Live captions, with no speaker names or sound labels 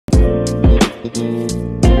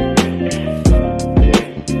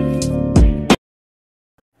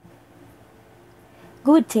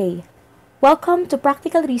Good day. Welcome to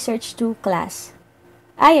Practical Research 2 class.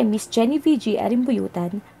 I am Miss Jenny VG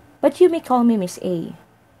Arimbuyutan, but you may call me Miss A.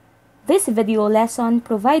 This video lesson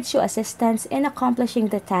provides you assistance in accomplishing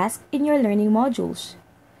the task in your learning modules.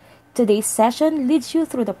 Today's session leads you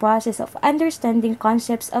through the process of understanding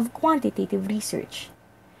concepts of quantitative research.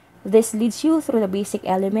 This leads you through the basic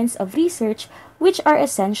elements of research which are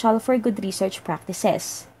essential for good research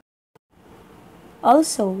practices.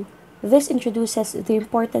 Also, this introduces the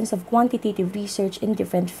importance of quantitative research in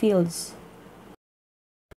different fields.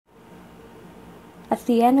 At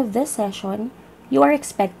the end of this session, you are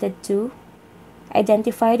expected to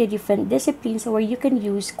identify the different disciplines where you can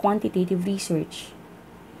use quantitative research,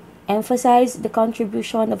 emphasize the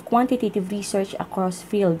contribution of quantitative research across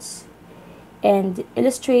fields, and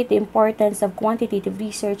illustrate the importance of quantitative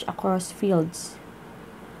research across fields.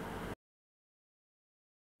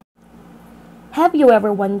 Have you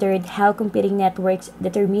ever wondered how competing networks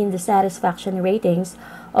determine the satisfaction ratings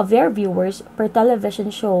of their viewers per television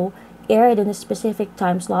show aired in a specific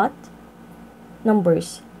time slot?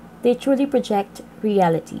 Numbers. They truly project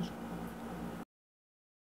reality.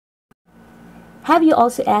 Have you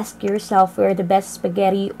also asked yourself where the best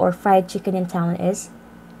spaghetti or fried chicken in town is?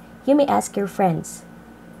 You may ask your friends.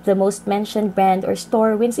 The most mentioned brand or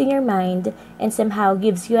store wins in your mind and somehow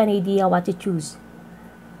gives you an idea what to choose.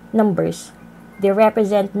 Numbers. They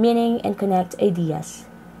represent meaning and connect ideas.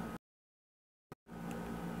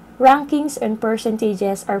 Rankings and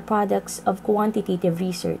percentages are products of quantitative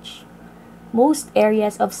research. Most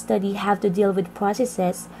areas of study have to deal with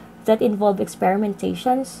processes that involve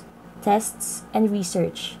experimentations, tests, and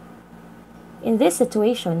research. In these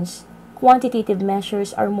situations, quantitative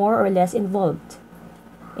measures are more or less involved.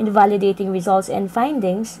 In validating results and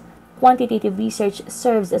findings, quantitative research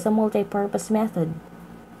serves as a multi-purpose method.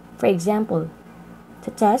 For example, to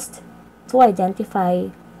test, to identify,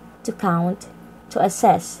 to count, to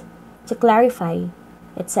assess, to clarify,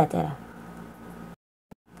 etc.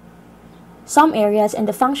 Some areas and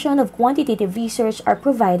the function of quantitative research are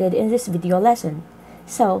provided in this video lesson.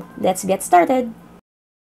 So, let's get started.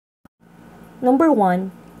 Number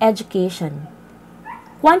 1. Education.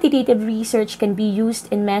 Quantitative research can be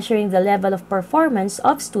used in measuring the level of performance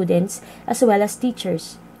of students as well as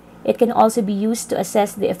teachers. It can also be used to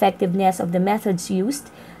assess the effectiveness of the methods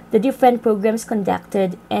used, the different programs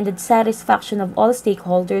conducted, and the satisfaction of all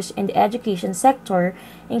stakeholders in the education sector,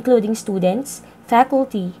 including students,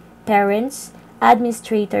 faculty, parents,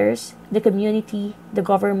 administrators, the community, the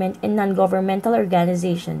government, and non-governmental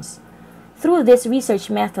organizations. Through this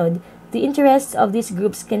research method, the interests of these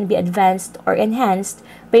groups can be advanced or enhanced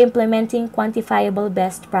by implementing quantifiable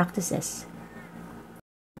best practices.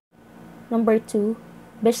 Number 2.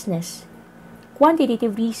 Business.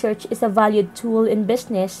 Quantitative research is a valued tool in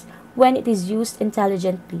business when it is used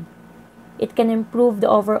intelligently. It can improve the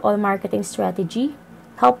overall marketing strategy,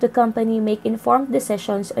 help the company make informed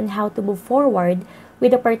decisions on how to move forward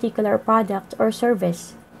with a particular product or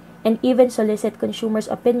service, and even solicit consumers'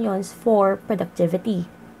 opinions for productivity.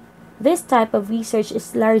 This type of research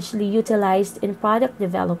is largely utilized in product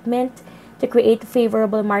development to create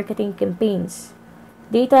favorable marketing campaigns.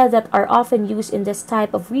 Data that are often used in this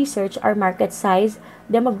type of research are market size,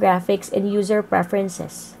 demographics, and user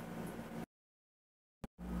preferences.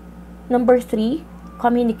 Number 3.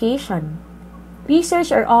 Communication.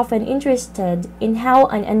 Researchers are often interested in how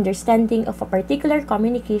an understanding of a particular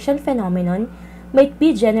communication phenomenon might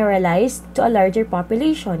be generalized to a larger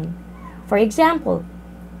population. For example,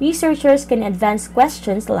 researchers can advance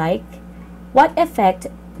questions like, what effect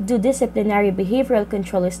do disciplinary behavioral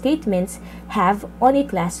control statements have on a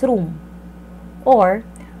classroom? Or,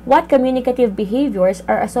 what communicative behaviors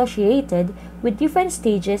are associated with different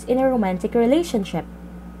stages in a romantic relationship?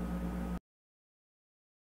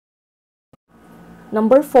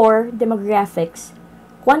 Number 4. Demographics.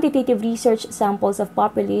 Quantitative research samples of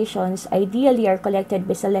populations ideally are collected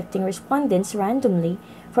by selecting respondents randomly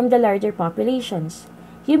from the larger populations.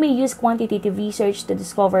 You may use quantitative research to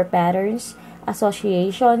discover patterns,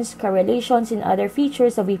 associations, correlations, and other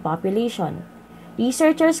features of a population.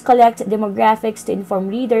 Researchers collect demographics to inform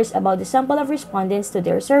readers about the sample of respondents to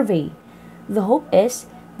their survey. The hope is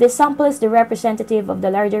this sample is the representative of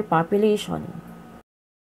the larger population.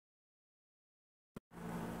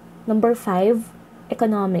 Number 5.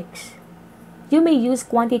 Economics. You may use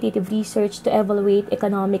quantitative research to evaluate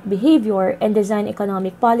economic behavior and design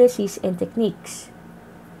economic policies and techniques.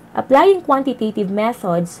 Applying quantitative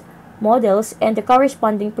methods, models, and the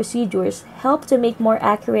corresponding procedures help to make more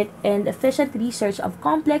accurate and efficient research of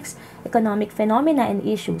complex economic phenomena and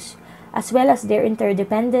issues. as well as their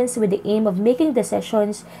interdependence with the aim of making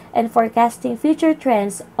decisions and forecasting future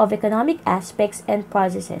trends of economic aspects and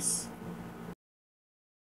processes.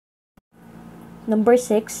 Number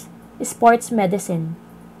 6. Sports medicine.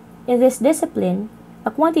 In this discipline,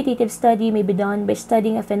 a quantitative study may be done by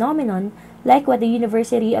studying a phenomenon like what the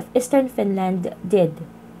University of Eastern Finland did.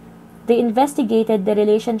 They investigated the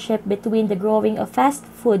relationship between the growing of fast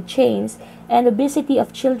food chains and obesity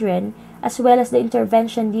of children, as well as the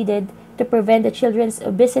intervention needed to prevent the children's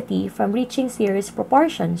obesity from reaching serious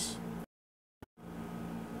proportions.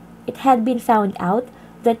 It had been found out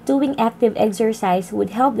that doing active exercise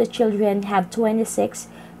would help the children have 26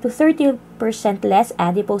 to 30% less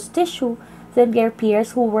adipose tissue than their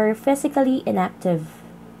peers who were physically inactive.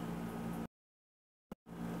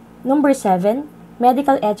 Number 7.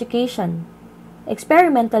 Medical education.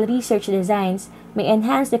 Experimental research designs may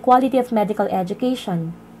enhance the quality of medical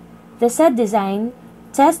education. The said design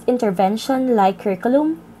test intervention like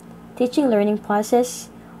curriculum, teaching learning process,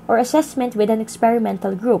 or assessment with an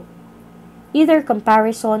experimental group. Either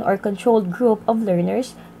comparison or controlled group of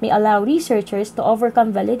learners may allow researchers to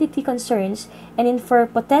overcome validity concerns and infer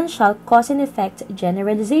potential cause and effect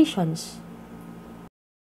generalizations.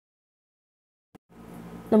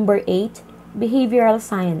 Number 8. Behavioral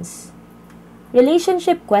science.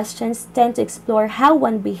 Relationship questions tend to explore how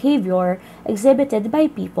one behavior exhibited by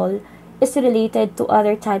people is related to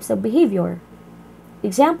other types of behavior.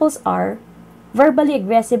 Examples are verbally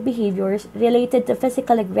aggressive behaviors related to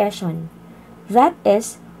physical aggression. That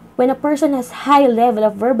is, when a person has high level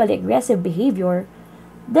of verbally aggressive behavior,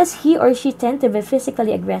 does he or she tend to be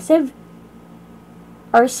physically aggressive?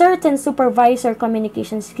 Are certain supervisor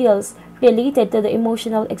communication skills related to the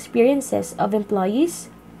emotional experiences of employees?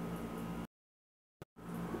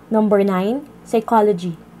 Number 9.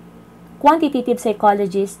 Psychology. Quantitative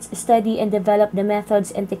psychologists study and develop the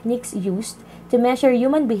methods and techniques used to measure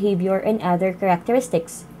human behavior and other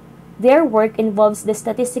characteristics. Their work involves the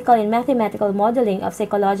statistical and mathematical modeling of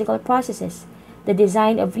psychological processes, the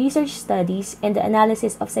design of research studies, and the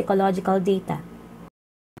analysis of psychological data.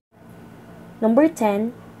 Number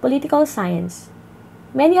 10. Political science.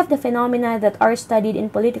 Many of the phenomena that are studied in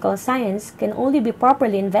political science can only be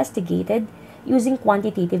properly investigated using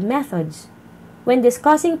quantitative methods. When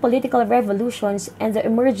discussing political revolutions and the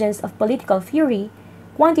emergence of political theory,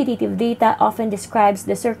 quantitative data often describes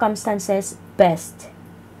the circumstances best.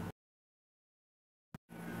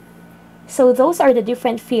 So those are the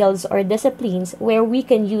different fields or disciplines where we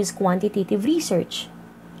can use quantitative research.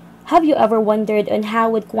 Have you ever wondered on how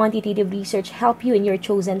would quantitative research help you in your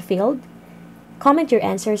chosen field? Comment your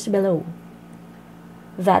answers below.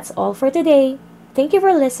 That's all for today. Thank you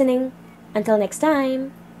for listening. Until next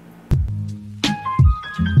time.